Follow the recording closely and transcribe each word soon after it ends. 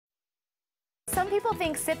people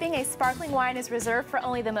think sipping a sparkling wine is reserved for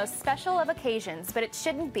only the most special of occasions, but it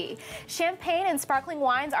shouldn't be. Champagne and sparkling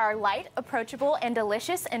wines are light, approachable, and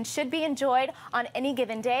delicious and should be enjoyed on any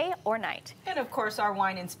given day or night. And of course, our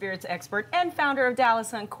wine and spirits expert and founder of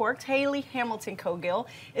Dallas Uncorked, Hayley Hamilton Cogill,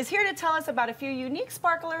 is here to tell us about a few unique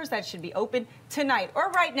sparklers that should be open tonight,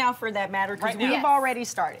 or right now for that matter, because we've already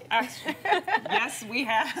started. Yes, we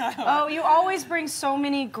have. Oh, you always bring so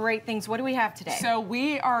many great things. What do we have today? So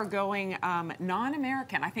we are going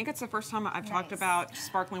non-American. I think it's the first time I've talked about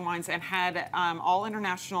sparkling wines and had all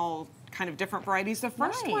international kind of different varieties. The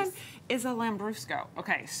first one is a Lambrusco.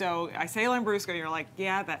 Okay, so I say Lambrusco, you're like,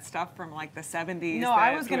 yeah, that stuff from like the 70s. No,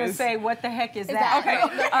 I was going to say, what the heck is that?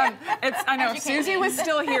 Okay, I know, if Susie was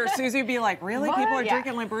still here, Susie would be like, really? What? People are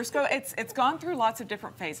drinking Lambrusco? It's gone through lots of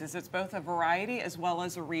different phases. It's both a variety as well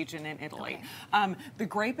as a region in Italy. The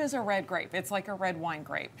grape is a red grape. It's like a red wine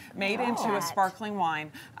grape made into a sparkling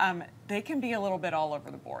wine. They can be a little bit all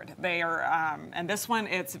over the board. They are, and this one,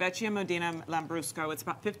 it's Vecchia Modena Lambrusco. It's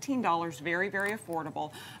about $15, very, very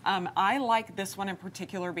affordable. I like this one in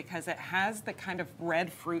particular because it has the kind of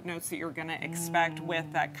red fruit notes that you're going to expect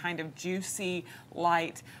with that kind of juicy,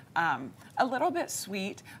 light, a little bit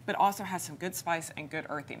sweet, but also has some good spice and good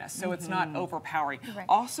earthiness. So it's not overpowering.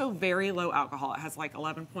 Also very low alcohol. It has like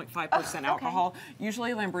 11.5% alcohol.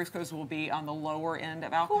 Usually Lambruscos will be on the lower end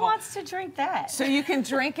of alcohol. Who wants to drink that? So you can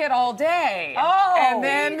drink it all day. Oh, and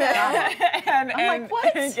then I'm like,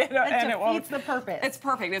 what? You know, That and defeats the purpose. It's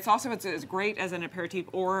perfect. It's also it's great as an aperitif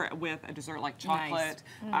or with a dessert like chocolate,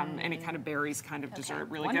 any kind of berries kind of dessert.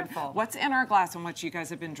 Really good. What's in our glass and what you guys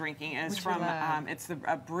have been drinking is from it's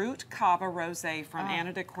a Brut Cava Rosé from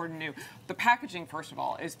Anna de Cordoue. The packaging, first of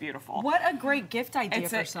all, is beautiful. What a great gift idea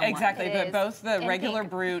for someone. Exactly, but both the regular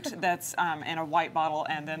Brut that's in a white bottle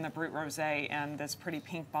and then the Brut Rosé and this pretty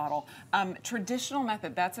pink bottle. Traditional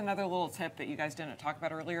method, that's another little tip that you guys didn't talk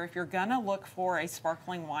about earlier. If you're gonna look for a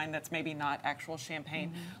sparkling wine that's maybe not actual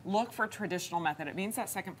champagne, look for traditional method. It means that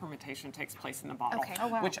second fermentation takes place in the bottle,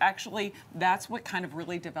 which actually, that's what kind of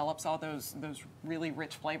really develops all those really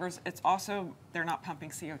rich flavors. It's also, they're not pumping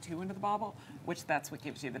CO2 into the bottle, which that's what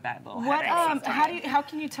gives you the bad little headache. How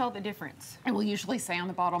can you tell the difference? It will usually say on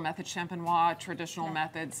the bottle method champenois, traditional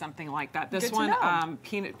method, something like that. This one,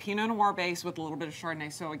 Pinot Noir base with a little bit of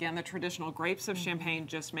Chardonnay. So again, the traditional grapes of Champagne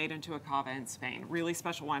just made into a cava in Spain. Really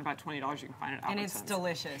special wine, about $20 you can find it at Albertsons. And it's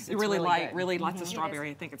delicious. It's really light, good. really lots of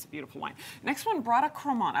strawberry. I think it's a beautiful wine. Next one, brought a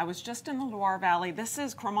Cremant. I was just in the Loire Valley. This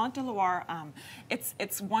is Cremant de Loire.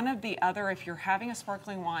 It's one of the other, if you're having a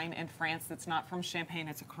sparkling wine in France that's not from Champagne,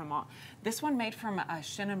 it's a Cremant. This one made from a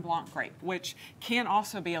Chenin Blanc grape, which can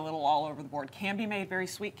also be a little all over the board. Can be made very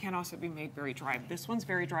sweet, can also be made very dry. This one's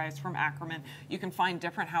very dry. It's from Ackerman. You can find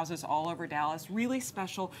different houses all over Dallas. Really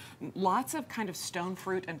special. Lots of kind of stone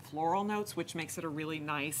fruit and floral notes, which makes it a really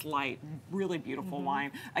nice, light, really beautiful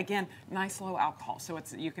wine. Again, nice low alcohol. So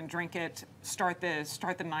it's you can drink it, start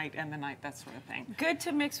the night, and the night, that sort of thing. Good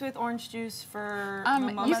to mix with orange juice for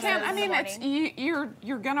mimosas. You can. I mean, it's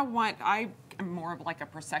you're gonna want. I'm more of like a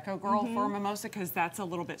Prosecco girl for a mimosa because that's a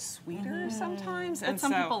little bit sweeter sometimes. But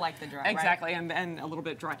some people like the dry, exactly, and a little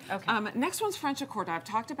bit dry. Next one's French Accorda. I've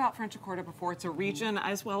talked about French Accorda before. It's a region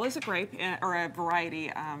as well as a grape or a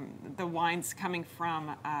variety. The wine's coming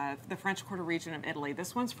from the French Accorda region of Italy.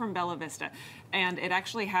 This one's from Bella Vista, and it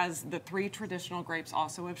actually has the 3 traditional grapes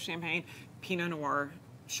also of Champagne, Pinot Noir,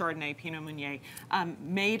 Chardonnay, Pinot Meunier,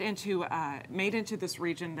 made into this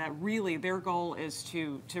region that really their goal is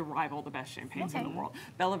to rival the best champagnes in the world.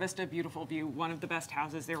 Bella Vista, beautiful view, one of the best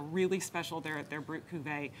houses. They're really special. They're at their Brut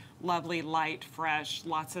Cuvée, lovely, light, fresh,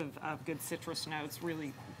 lots of good citrus notes.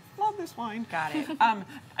 Really love this wine. Got it.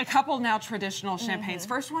 A couple now traditional champagnes.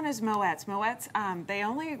 First one is Moet's. Moet's, they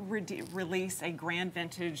only release a grand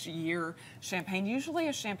vintage year champagne. Usually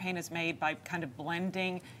a champagne is made by kind of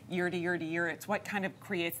blending year to year to year. It's what kind of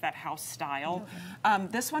creates that house style.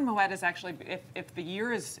 This one, Moet, is actually, if the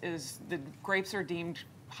year is the grapes are deemed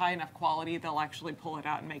high enough quality, they'll actually pull it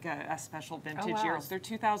out and make a special vintage year. It's their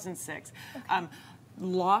 2006.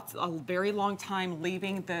 A very long time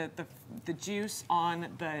leaving the juice on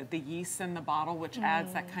the yeast in the bottle, which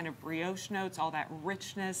adds that kind of brioche notes, all that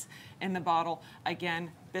richness in the bottle.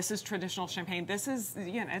 Again, this is traditional champagne. This is,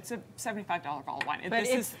 it's a $75 bottle of wine. But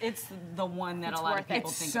it's the one that a lot of people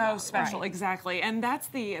think about. It's so special, exactly. And that's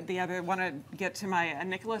the other, I want to get to my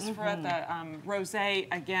Nicolas Frouet, the rosé.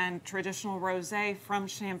 Again, traditional rosé from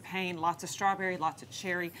Champagne. Lots of strawberry, lots of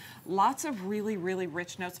cherry, lots of really, really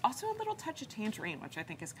rich notes. Also a little touch of tangerine, which I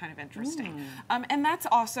think is kind of interesting. And that's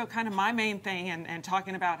also kind of my main thing, and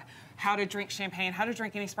talking about how to drink champagne, how to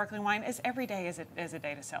drink any sparkling wine, is every day is a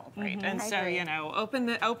day to celebrate. And so, you know, open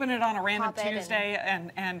it on a random Tuesday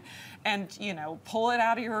and you know, pull it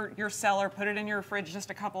out of your cellar, put it in your fridge just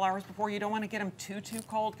a couple hours before. You don't want to get them too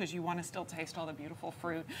cold because you want to still taste all the beautiful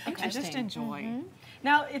fruit and just enjoy.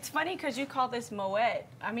 Now, it's funny because you call this Moet.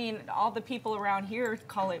 I mean, all the people around here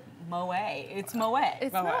call it Moet. It's Moet.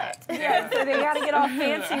 It's Moet. Yeah, so they got to get all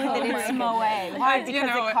fancy with it. It's Moet. Why? Because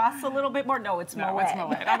it costs a little bit more? No, it's Moet. No, it's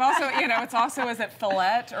Moet. I've also, you know, it's also, is it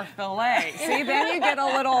fillet or fillet? See, then you get a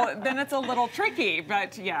little, then it's a little tricky.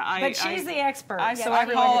 But yeah, But she's the expert. So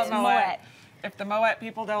I call it Moet. If the Moet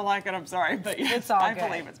people don't like it, I'm sorry, but yes, it's all I good.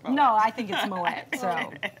 believe it's Moet. No, I think it's Moet.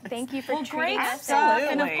 So thank you for great us. stuff.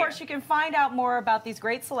 And of course, you can find out more about these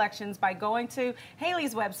great selections by going to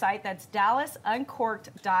Hayley's website. That's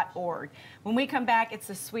DallasUncorked.org. When we come back, it's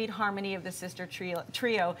the sweet harmony of the sister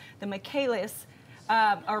trio, the Michaelis.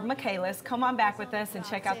 Michaelis, come on back with us and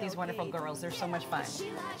check out these wonderful girls. They're so much fun.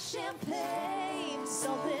 She likes champagne,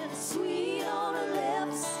 something sweet on her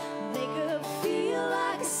lips, make her feel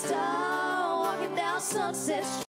like a star walking down Sunset Street.